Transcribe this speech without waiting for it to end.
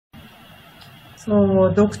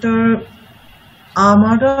So, Dr.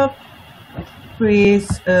 Amada, please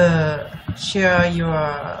share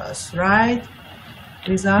your slide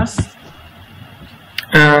with us.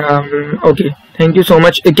 Okay, thank you so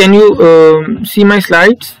much. Can you see my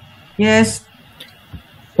slides? Yes.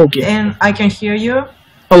 Okay. And I can hear you.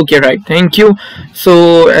 Okay, right. Thank you.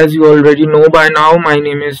 So, as you already know by now, my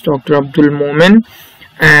name is Dr. Abdul Momin,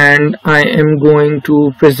 and I am going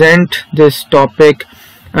to present this topic,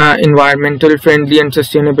 environmental friendly and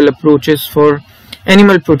sustainable approaches for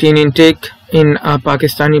animal protein intake in a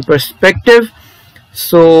Pakistani perspective.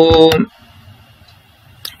 So,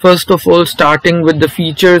 first of all, starting with the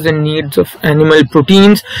features and needs of animal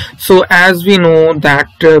proteins. So as we know that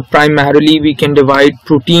primarily we can divide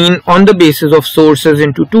protein on the basis of sources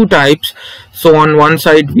into two types. So on one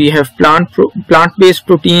side we have plant-based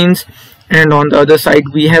proteins, and on the other side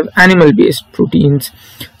we have animal-based proteins.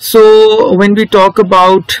 So when we talk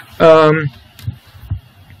about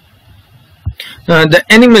the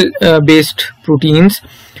animal-based proteins,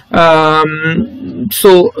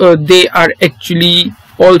 they are actually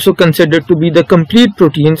also considered to be the complete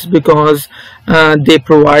proteins because they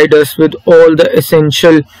provide us with all the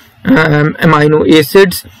essential amino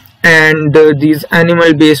acids, and these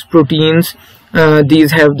animal based proteins,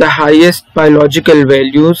 these have the highest biological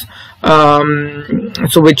values,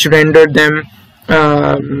 so which render them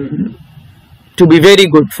to be very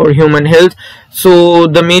good for human health. So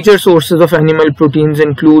the major sources of animal proteins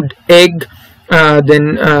include egg,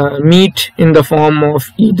 then meat in the form of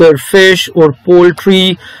either fish or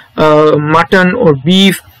poultry, mutton or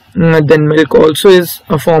beef, then milk also is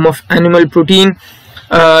a form of animal protein.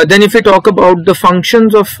 Then if we talk about the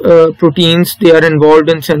functions of proteins, they are involved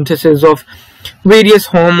in synthesis of various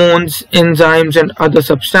hormones, enzymes and other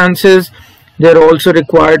substances. They are also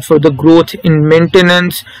required for the growth and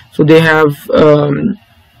maintenance, so they are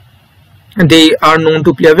known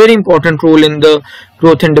to play a very important role in the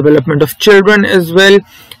growth and development of children as well.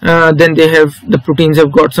 Then the proteins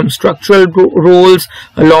have got some structural roles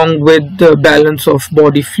along with the balance of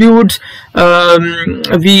body fluids.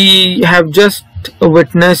 We have just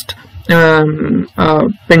witnessed a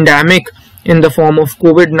pandemic in the form of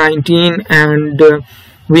COVID-19, and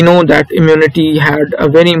we know that immunity had a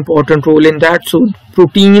very important role in that. So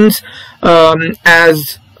proteins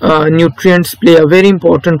as nutrients play a very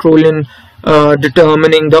important role in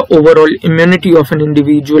determining the overall immunity of an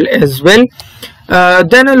individual as well.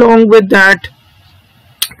 Then along with that,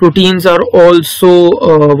 proteins are also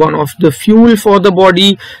one of the fuel for the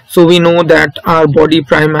body. So we know that our body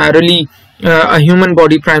primarily, a human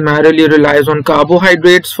body primarily relies on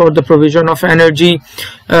carbohydrates for the provision of energy.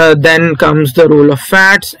 Then comes the role of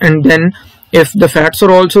fats, and then if the fats are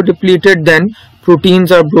also depleted, then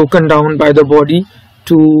proteins are broken down by the body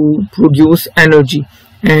to produce energy,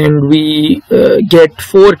 and we get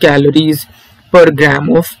 4 calories per gram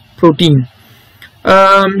of protein.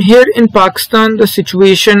 Here in Pakistan, the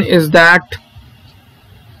situation is that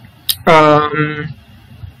the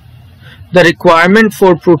requirement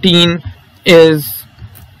for protein is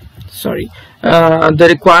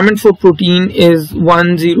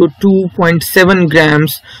 102.7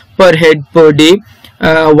 grams per head per day,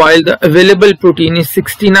 while the available protein is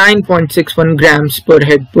 69.61 grams per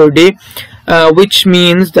head per day, which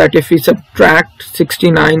means that if we subtract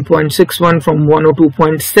 69.61 from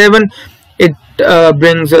 102.7, it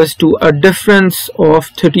brings us to a difference of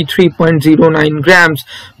 33.09 grams,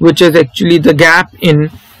 which is actually the gap in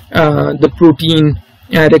the protein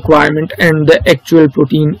requirement and the actual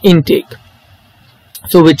protein intake.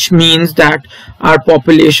 So which means that our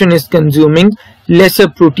population is consuming lesser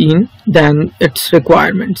protein than its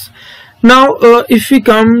requirements. Now if we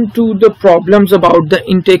come to the problems about the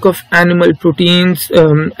intake of animal proteins,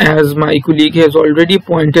 as my colleague has already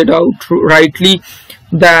pointed out rightly,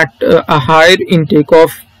 that a higher intake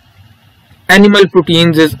of animal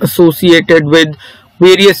proteins is associated with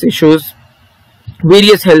various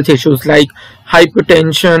health issues like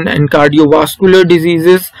hypertension and cardiovascular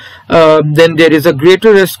diseases. Then there is a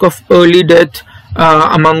greater risk of early death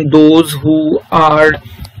among those who are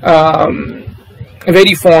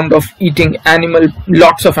very fond of eating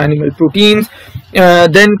lots of animal proteins.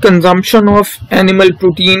 Then consumption of animal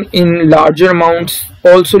protein in larger amounts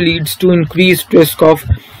also leads to increased risk of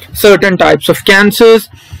certain types of cancers.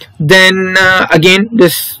 Then again,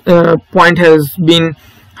 this point has been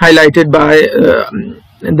highlighted by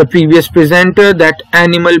the previous presenter, that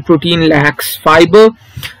animal protein lacks fiber.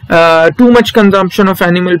 Too much consumption of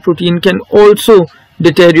animal protein can also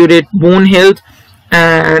deteriorate bone health,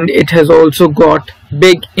 and it has also got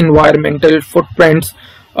big environmental footprints,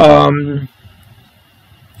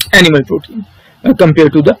 animal protein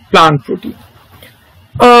compared to the plant protein.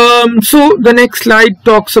 So the next slide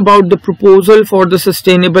talks about the proposal for the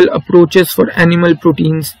sustainable approaches for animal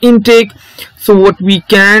proteins intake. So what we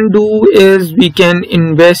can do is we can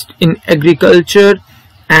invest in agriculture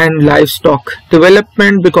and livestock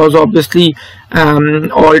development, because obviously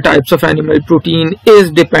all types of animal protein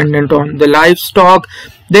is dependent on the livestock.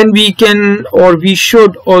 Then we can, or we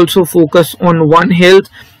should also focus on One Health,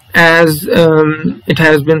 as it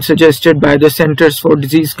has been suggested by the Centers for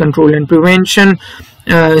Disease Control and Prevention,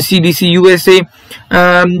 CDC USA.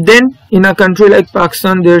 Then in a country like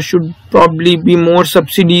Pakistan, there should probably be more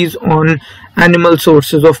subsidies on animal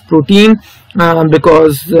sources of protein,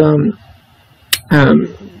 because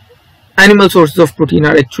animal sources of protein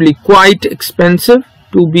are actually quite expensive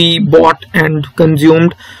to be bought and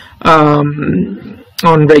consumed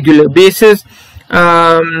on regular basis.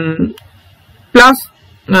 Plus,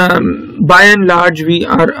 by and large, we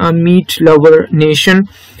are a meat lover nation,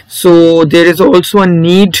 so there is also a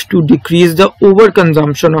need to decrease the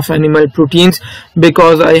overconsumption of animal proteins,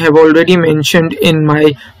 because I have already mentioned in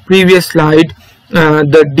my previous slide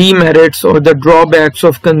the demerits or the drawbacks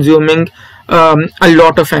of consuming a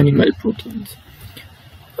lot of animal proteins.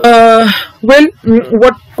 Well,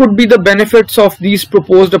 what could be the benefits of these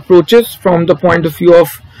proposed approaches from the point of view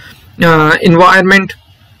of environment,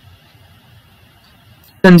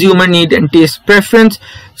 consumer need and taste preference?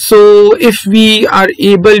 So if we are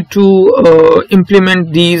able to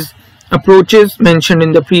implement these approaches mentioned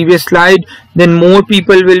in the previous slide, then more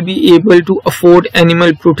people will be able to afford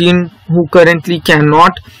animal protein who currently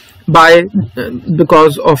cannot buy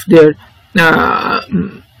because of their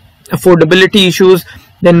affordability issues.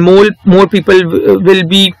 Then more people will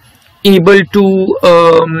be able to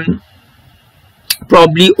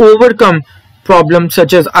probably overcome problems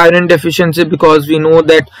such as iron deficiency, because we know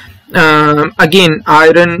that again,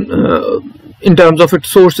 iron in terms of its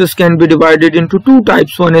sources can be divided into two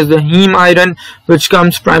types. One is the heme iron, which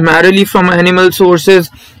comes primarily from animal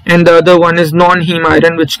sources, and the other one is non-heme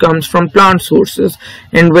iron, which comes from plant sources.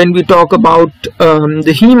 And when we talk about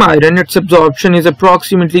the heme iron, its absorption is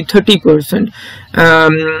approximately 30%,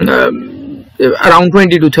 around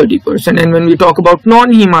 20 to 30%, and when we talk about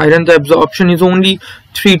non-heme iron, the absorption is only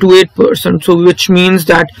 3 to 8%. So which means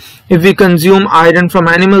that if we consume iron from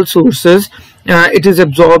animal sources, it is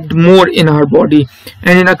absorbed more in our body.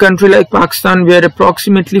 And in a country like Pakistan, where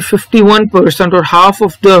approximately 51% or half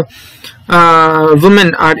of the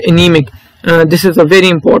women are anemic, this is a very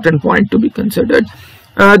important point to be considered.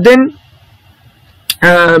 Then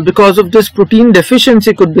because of this, protein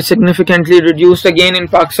deficiency could be significantly reduced. Again, in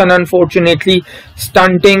Pakistan, unfortunately,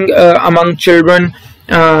 stunting among children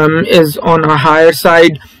is on a higher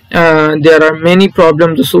side. There are many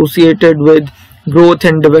problems associated with growth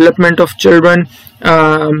and development of children.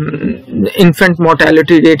 Infant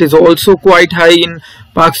mortality rate is also quite high in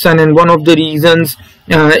Pakistan, and one of the reasons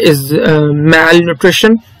is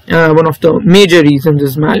malnutrition. One of the major reasons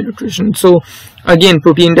is malnutrition. So again,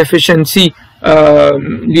 protein deficiency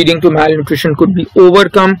leading to malnutrition could be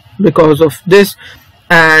overcome because of this.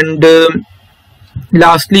 And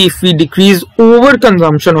lastly, if we decrease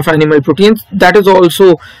overconsumption of animal proteins, that is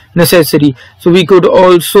also necessary. So we could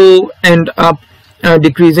also end up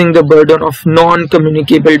decreasing the burden of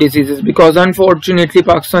non-communicable diseases, because unfortunately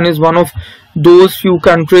Pakistan is one of those few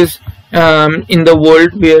countries in the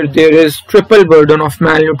world where there is triple burden of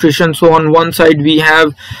malnutrition. So on one side we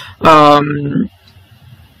have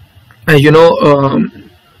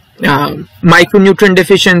micronutrient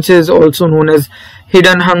deficiencies, also known as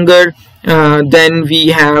hidden hunger. Then we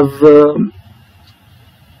have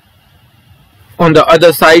on the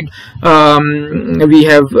other side we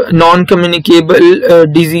have non-communicable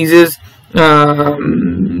diseases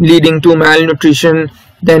leading to malnutrition.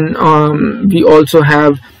 Then we also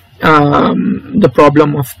have the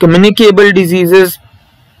problem of communicable diseases.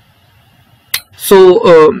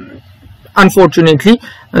 So unfortunately,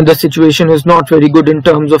 the situation is not very good in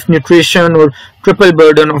terms of nutrition, or triple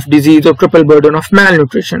burden of disease, or triple burden of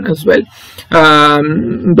malnutrition as well.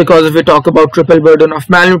 Because if we talk about triple burden of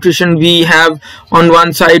malnutrition, we have on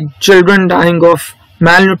one side children dying of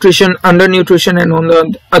malnutrition, undernutrition, and on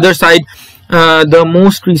the other side the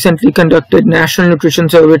most recently conducted National Nutrition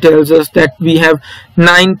Survey tells us that we have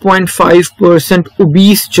 9.5%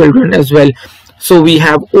 obese children as well. So we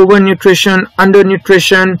have overnutrition,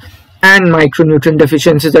 undernutrition, and micronutrient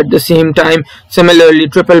deficiencies at the same time. Similarly,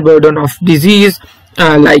 triple burden of disease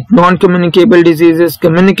like non-communicable diseases,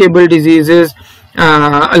 communicable diseases,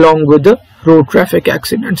 along with the road traffic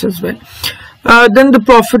accidents as well. Then the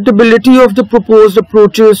profitability of the proposed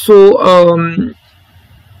approaches. So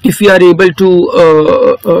if we are able to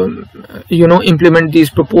implement these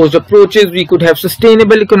proposed approaches, we could have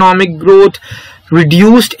sustainable economic growth,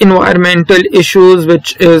 reduced environmental issues,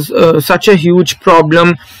 which is such a huge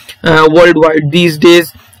problem worldwide these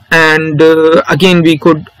days, and again we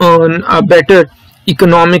could earn a better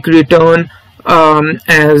economic return,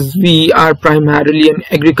 as we are primarily an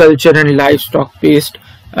agriculture and livestock based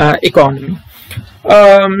economy.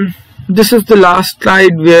 This is the last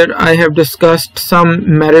slide where I have discussed some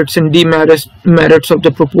merits and demerits of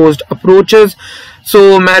the proposed approaches.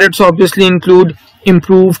 So merits obviously include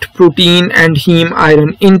improved protein and heme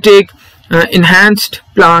iron intake, enhanced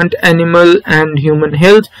plant, animal and human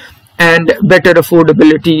health, and better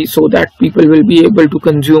affordability, so that people will be able to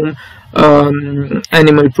consume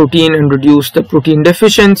animal protein and reduce the protein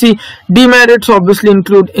deficiency. Demerits obviously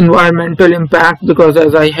include environmental impact, because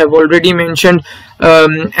as I have already mentioned,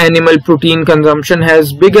 animal protein consumption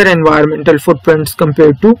has bigger environmental footprints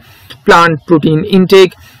compared to plant protein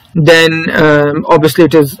intake. Then obviously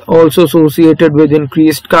it is also associated with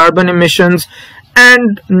increased carbon emissions,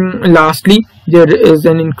 and lastly there is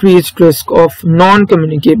an increased risk of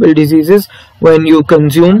non-communicable diseases when you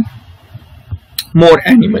consume more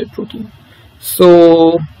animal protein.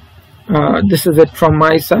 So this is it from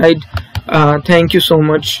my side. Thank you so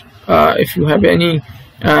much. If you have any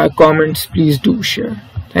comments, please do share.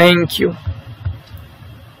 Thank you.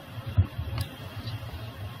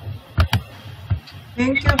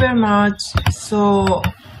 Thank you very much. So,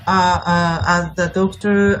 as the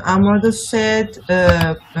Dr. Amado said,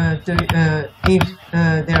 if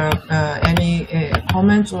there are any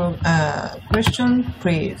comments or questions,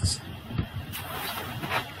 please.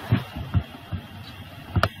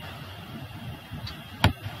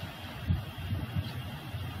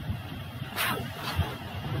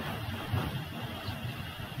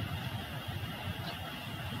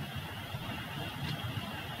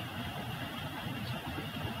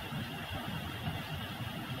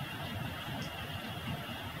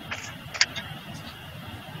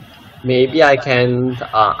 Maybe I can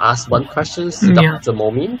ask one question to Dr.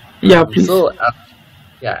 Momin. Yeah, please. So,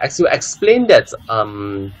 as you explained that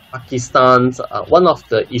Pakistan's one of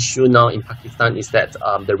the issue now in Pakistan is that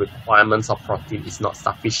the requirements of protein is not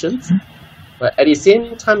sufficient. But at the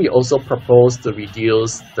same time, you also propose to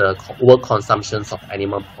reduce the overconsumptions of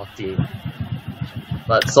animal protein.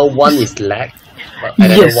 But so one is lack, but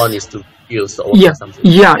another one is to reduce the overconsumption.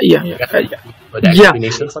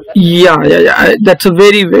 That's a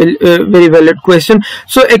very valid question.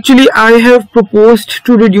 So actually I have proposed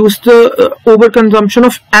to reduce the overconsumption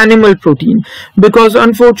of animal protein, because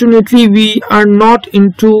unfortunately we are not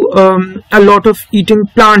into a lot of eating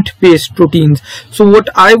plant-based proteins. So what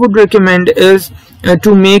I would recommend is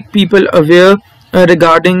to make people aware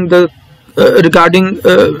regarding the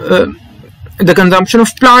consumption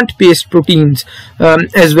of plant-based proteins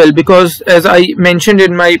as well, because as I mentioned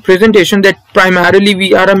in my presentation that primarily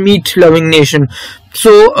we are a meat-loving nation.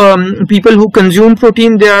 So people who consume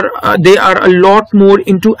protein, they are a lot more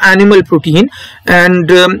into animal protein, and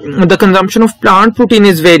the consumption of plant protein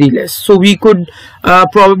is very less. So we could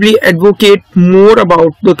probably advocate more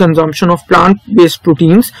about the consumption of plant-based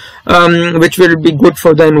proteins, which will be good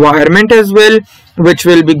for the environment as well, which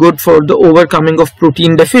will be good for the overcoming of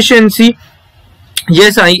protein deficiency.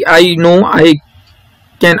 Yes, I know, I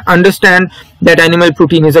can understand that animal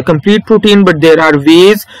protein is a complete protein, but there are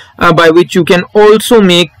ways by which you can also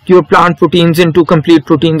make your plant proteins into complete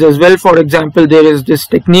proteins as well. For example, there is this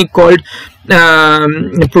technique called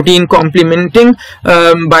protein complementing,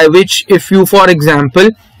 by which if you, for example,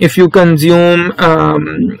 if you consume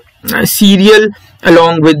cereal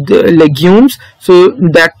along with legumes, so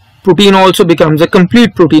that protein also becomes a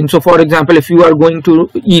complete protein. So for example, if you are going to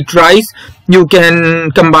eat rice, you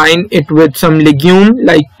can combine it with some legume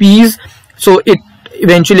like peas, so it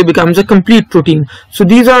eventually becomes a complete protein. So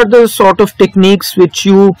these are the sort of techniques which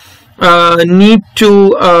you need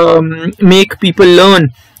to make people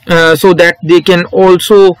learn, so that they can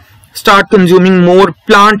also start consuming more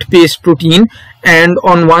plant-based protein, and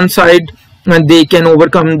on one side they can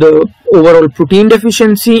overcome the overall protein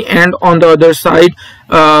deficiency, and on the other side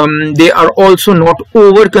they are also not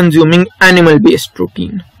over consuming animal based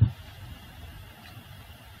protein.